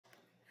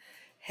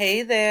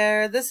Hey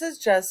there, this is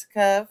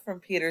Jessica from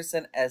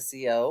Peterson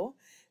SEO.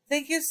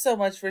 Thank you so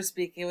much for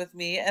speaking with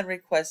me and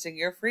requesting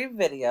your free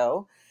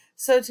video.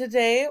 So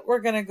today we're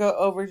going to go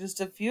over just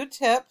a few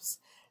tips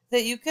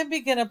that you can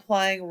begin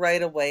applying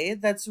right away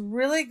that's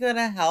really going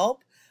to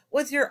help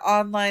with your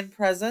online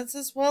presence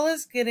as well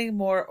as getting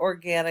more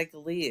organic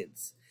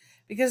leads.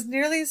 Because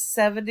nearly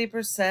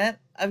 70%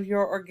 of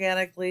your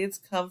organic leads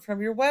come from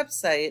your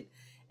website,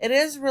 it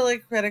is really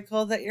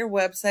critical that your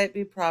website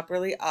be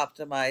properly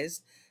optimized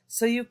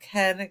so you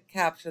can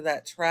capture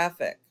that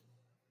traffic.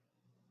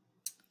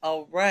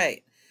 All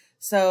right,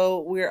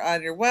 so we're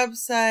on your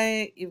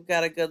website. You've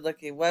got a good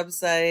looking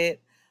website.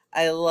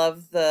 I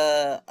love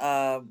the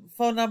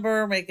phone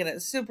number, making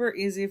it super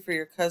easy for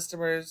your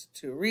customers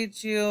to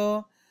reach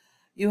you.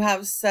 You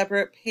have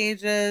separate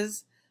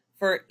pages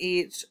for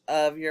each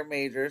of your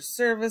major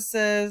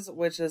services,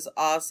 which is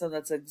awesome.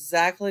 That's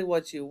exactly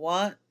what you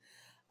want.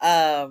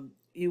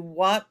 You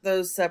want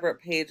those separate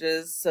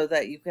pages so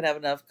that you can have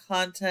enough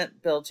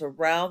content built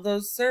around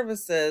those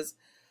services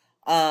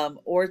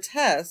or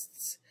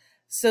tests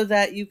so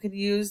that you can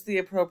use the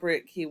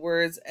appropriate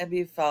keywords and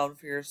be found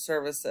for your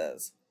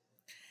services.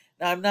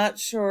 Now, I'm not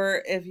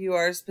sure if you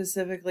are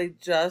specifically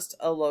just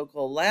a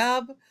local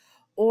lab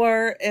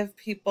or if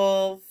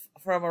people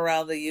from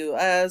around the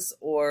US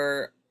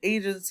or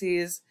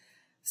agencies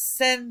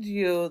send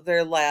you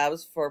their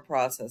labs for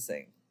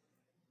processing.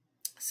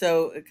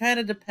 So it kind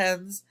of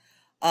depends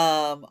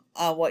on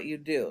what you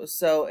do.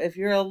 So if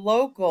you're a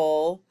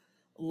local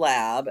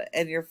lab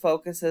and your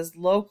focus is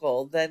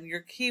local, then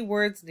your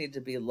keywords need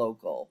to be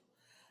local.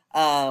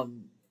 That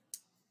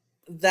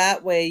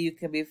way you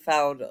can be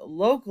found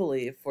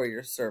locally for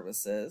your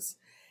services.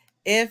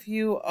 If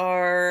you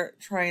are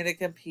trying to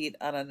compete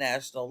on a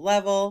national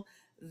level,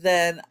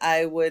 then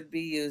I would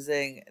be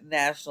using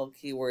national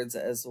keywords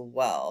as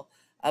well.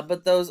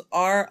 But those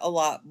are a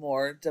lot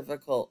more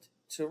difficult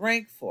to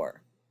rank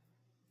for.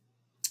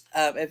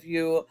 If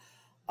you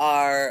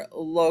are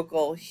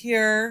local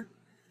here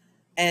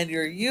and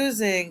you're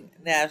using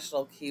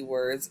national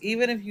keywords,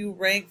 even if you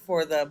rank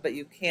for them but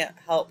you can't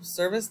help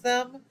service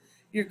them,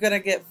 you're going to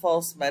get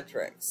false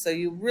metrics. So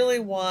you really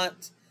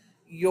want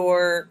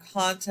your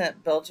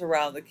content built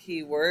around the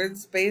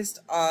keywords based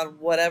on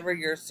whatever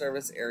your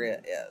service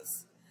area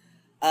is.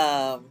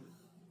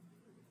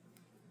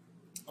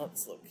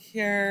 Let's look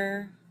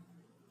here.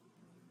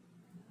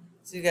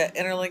 So you got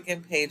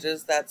interlinking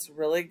pages. That's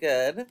really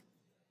good.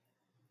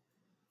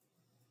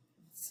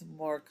 Some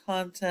more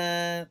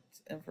content,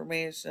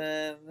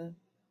 information,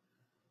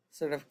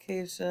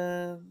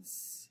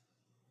 certifications.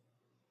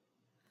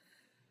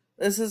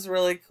 This is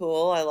really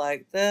cool. I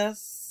like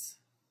this.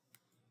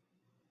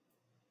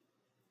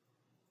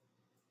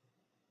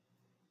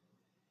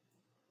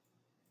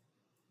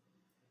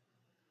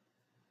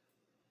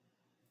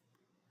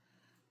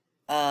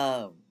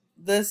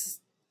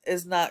 This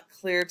is not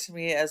clear to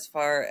me as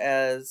far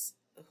as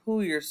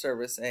who you're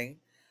servicing.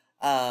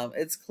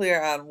 It's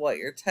clear on what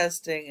you're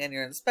testing and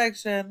your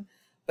inspection,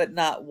 but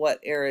not what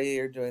area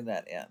you're doing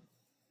that in.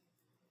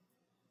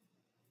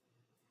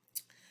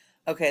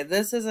 Okay,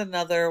 this is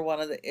another one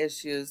of the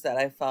issues that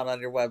I found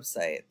on your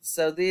website.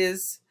 So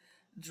these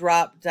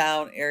drop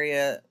down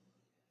area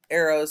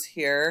arrows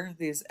here,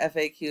 these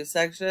FAQ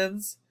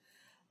sections,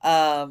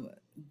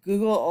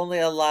 Google only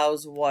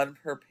allows one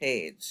per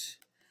page.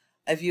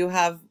 If you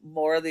have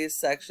more of these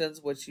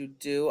sections, which you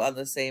do on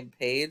the same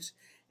page,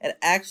 it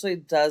actually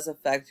does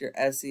affect your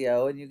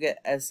SEO and you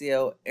get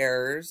SEO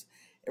errors.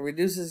 It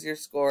reduces your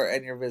score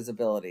and your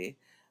visibility.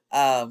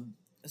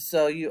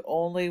 So you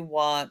only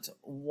want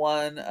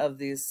one of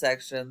these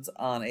sections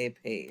on a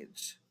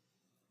page.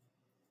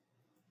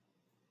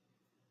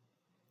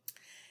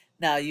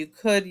 Now you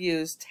could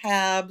use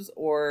tabs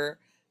or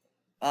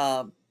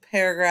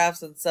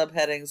paragraphs and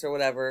subheadings or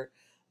whatever,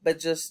 but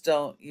just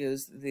don't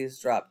use these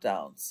drop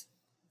downs.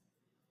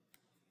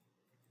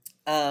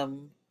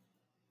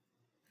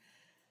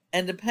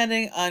 And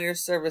depending on your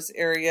service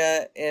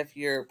area, if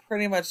you're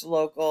pretty much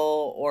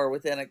local or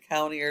within a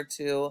county or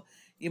two,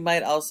 you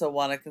might also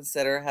want to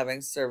consider having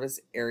service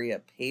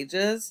area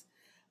pages.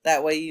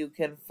 That way you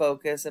can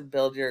focus and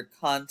build your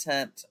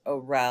content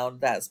around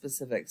that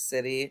specific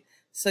city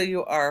so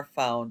you are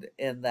found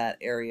in that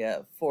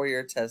area for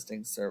your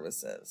testing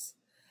services.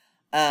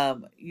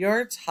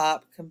 Your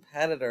top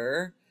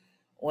competitor,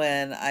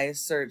 when I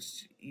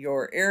searched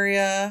your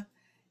area,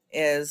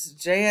 is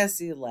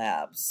JSE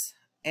Labs.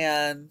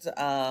 And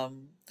I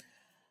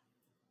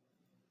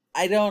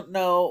don't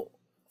know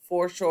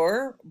for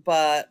sure,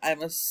 but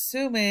I'm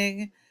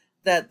assuming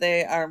that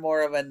they are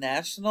more of a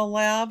national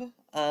lab.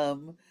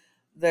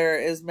 There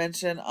is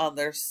mention on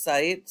their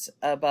site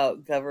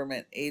about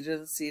government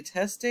agency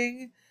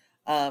testing.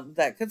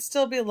 That could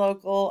still be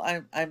local.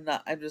 I'm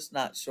just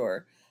not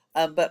sure.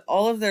 But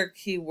all of their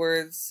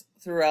keywords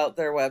throughout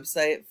their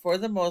website, for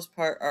the most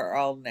part, are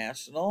all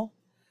national.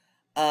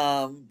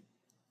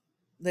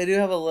 They do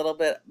have a little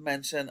bit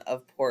mention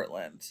of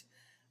Portland,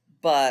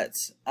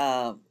 but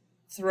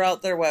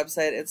throughout their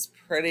website, it's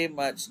pretty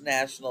much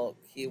national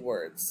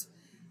keywords.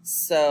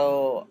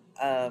 So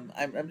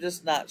I'm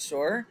just not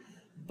sure.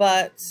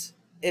 But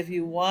if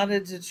you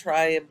wanted to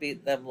try and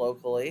beat them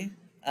locally,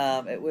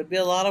 it would be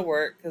a lot of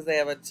work because they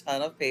have a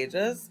ton of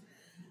pages.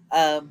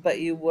 But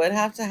you would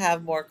have to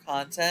have more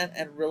content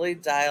and really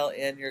dial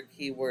in your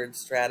keyword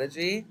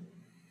strategy.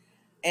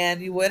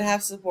 And you would have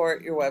to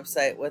support your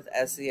website with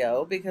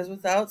SEO, because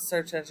without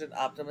search engine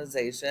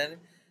optimization,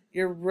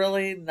 you're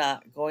really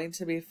not going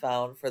to be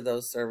found for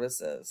those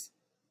services.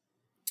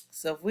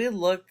 So if we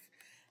look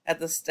at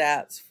the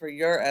stats for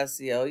your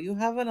SEO, you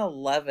have an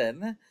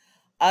 11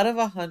 out of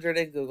 100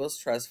 in Google's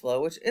Trust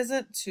Flow, which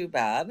isn't too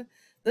bad.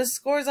 This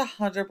score is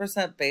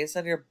 100% based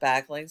on your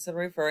backlinks and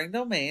referring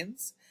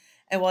domains.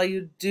 And while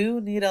you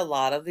do need a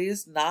lot of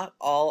these, not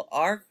all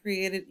are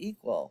created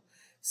equal.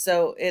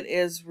 So it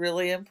is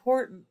really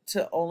important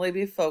to only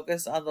be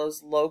focused on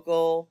those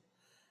local,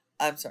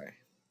 I'm sorry,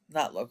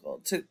 not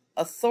local, to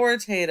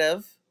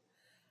authoritative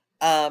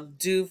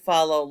do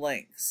follow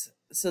links,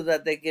 so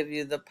that they give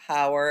you the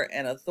power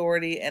and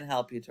authority and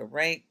help you to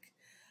rank.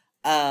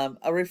 A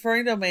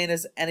referring domain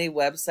is any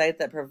website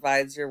that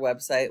provides your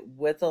website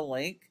with a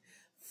link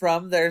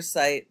from their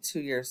site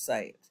to your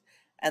site.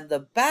 And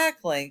the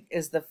backlink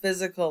is the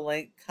physical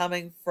link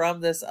coming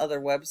from this other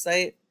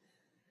website.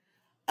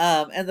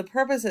 And the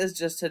purpose is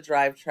just to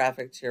drive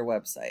traffic to your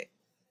website.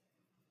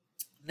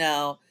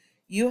 Now,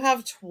 you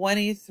have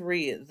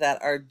 23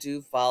 that are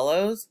do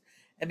follows.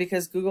 And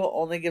because Google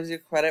only gives you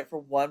credit for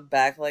one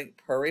backlink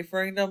per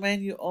referring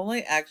domain, you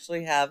only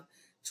actually have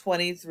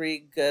 23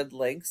 good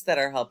links that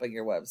are helping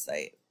your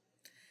website.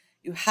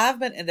 You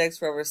have been indexed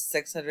for over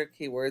 600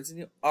 keywords, and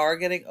you are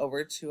getting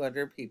over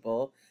 200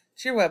 people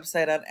to your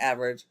website on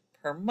average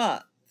per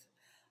month.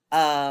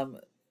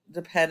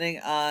 Depending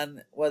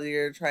on whether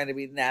you're trying to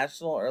be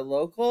national or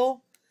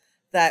local,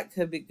 that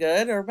could be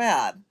good or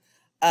bad.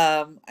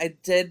 I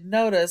did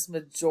notice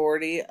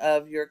majority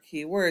of your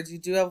keywords, you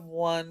do have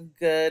one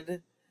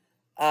good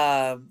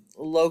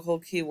local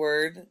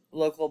keyword,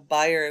 local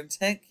buyer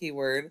intent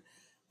keyword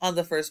on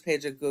the first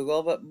page of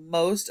Google, but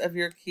most of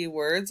your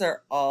keywords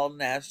are all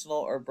national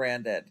or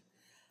branded.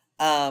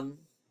 And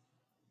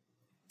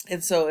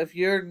so if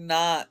you're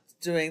not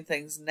doing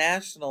things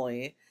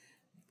nationally,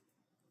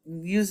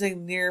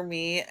 using near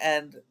me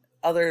and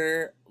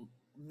other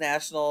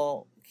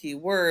national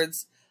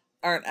keywords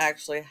aren't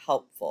actually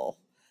helpful.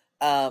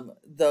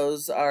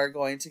 Those are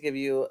going to give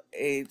you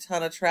a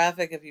ton of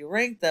traffic if you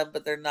rank them,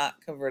 but they're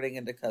not converting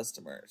into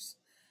customers.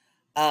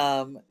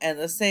 And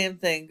the same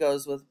thing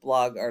goes with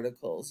blog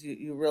articles.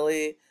 You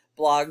really,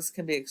 blogs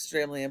can be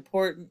extremely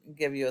important and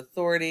give you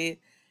authority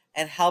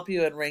and help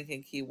you in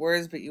ranking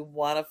keywords, but you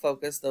want to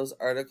focus those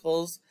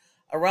articles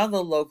around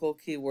the local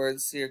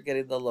keywords so you're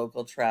getting the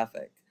local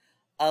traffic,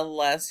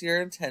 unless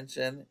your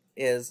intention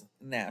is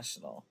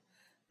national.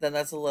 Then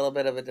that's a little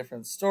bit of a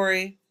different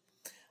story.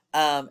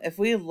 If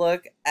we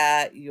look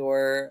at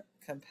your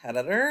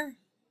competitor,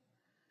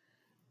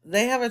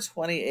 they have a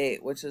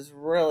 28, which is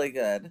really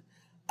good,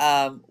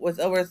 with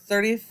over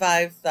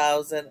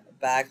 35,000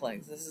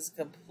 backlinks. This is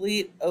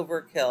complete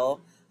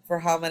overkill for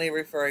how many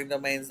referring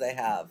domains they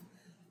have.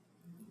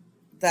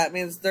 That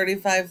means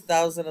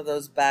 35,000 of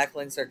those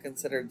backlinks are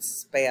considered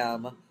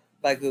spam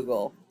by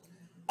Google.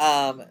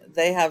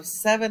 They have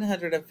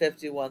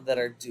 751 that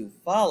are do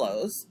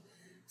follows.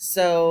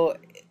 So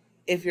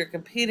if you're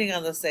competing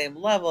on the same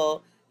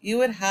level, you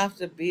would have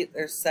to beat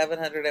their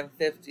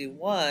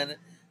 751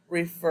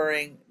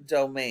 referring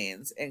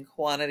domains in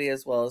quantity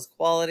as well as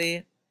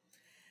quality.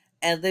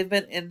 And they've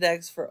been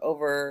indexed for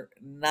over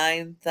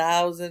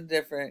 9,000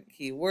 different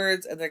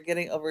keywords, and they're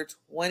getting over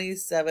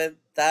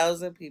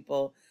 27,000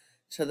 people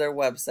to their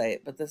website.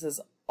 But this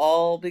is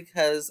all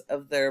because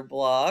of their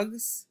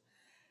blogs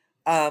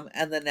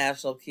and the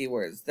national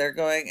keywords. They're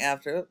going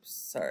after, oops,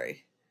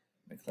 sorry,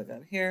 let me click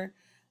on here.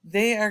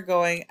 They are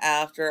going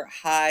after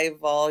high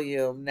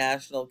volume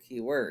national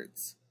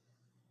keywords.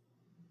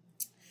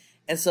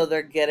 And so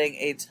they're getting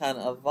a ton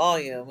of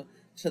volume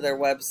to their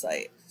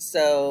website.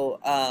 So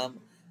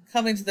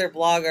coming to their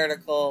blog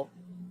article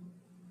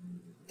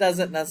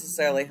doesn't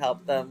necessarily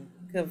help them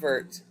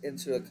convert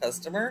into a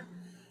customer.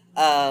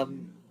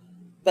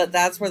 But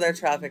that's where their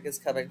traffic is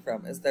coming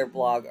from, is their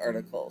blog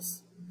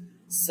articles.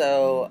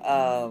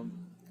 So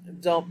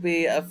don't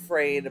be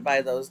afraid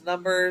by those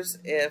numbers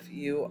if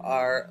you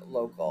are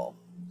local.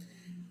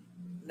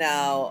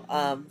 Now,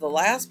 the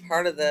last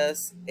part of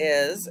this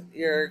is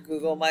your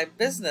Google My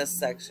Business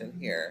section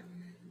here.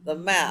 The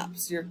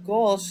maps. Your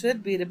goal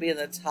should be to be in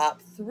the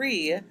top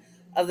 3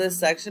 of this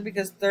section,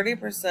 because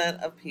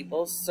 30% of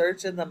people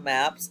search in the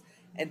maps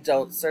and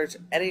don't search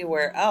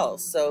anywhere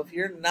else. So if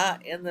you're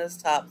not in this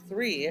top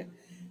 3,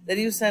 then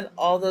you send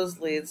all those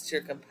leads to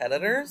your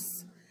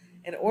competitors.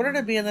 In order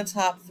to be in the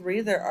top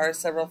 3, there are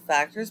several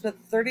factors, but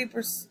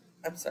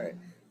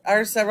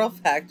are several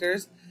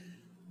factors.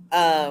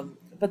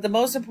 But the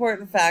most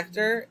important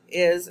factor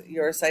is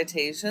your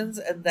citations,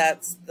 and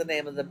that's the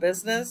name of the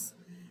business,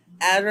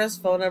 address,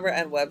 phone number,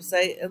 and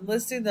website, and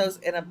listing those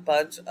in a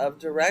bunch of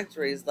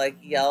directories like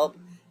Yelp,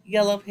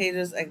 Yellow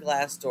Pages, and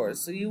Glassdoor.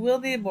 So you will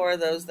need more of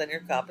those than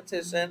your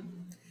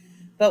competition.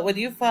 But when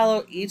you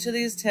follow each of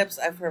these tips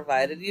I've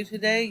provided you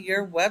today,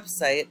 your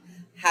website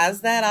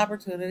has that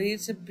opportunity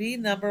to be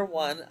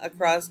 #1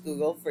 across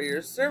Google for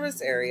your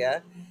service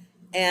area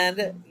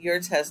and your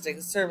testing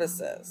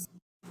services.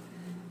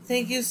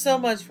 Thank you so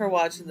much for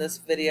watching this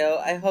video.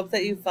 I hope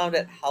that you found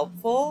it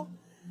helpful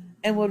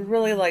and would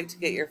really like to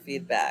get your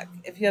feedback.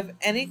 If you have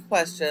any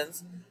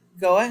questions,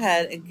 go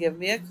ahead and give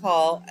me a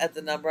call at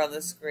the number on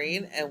the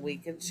screen and we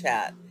can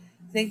chat.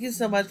 Thank you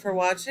so much for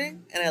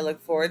watching, and I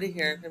look forward to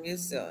hearing from you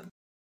soon.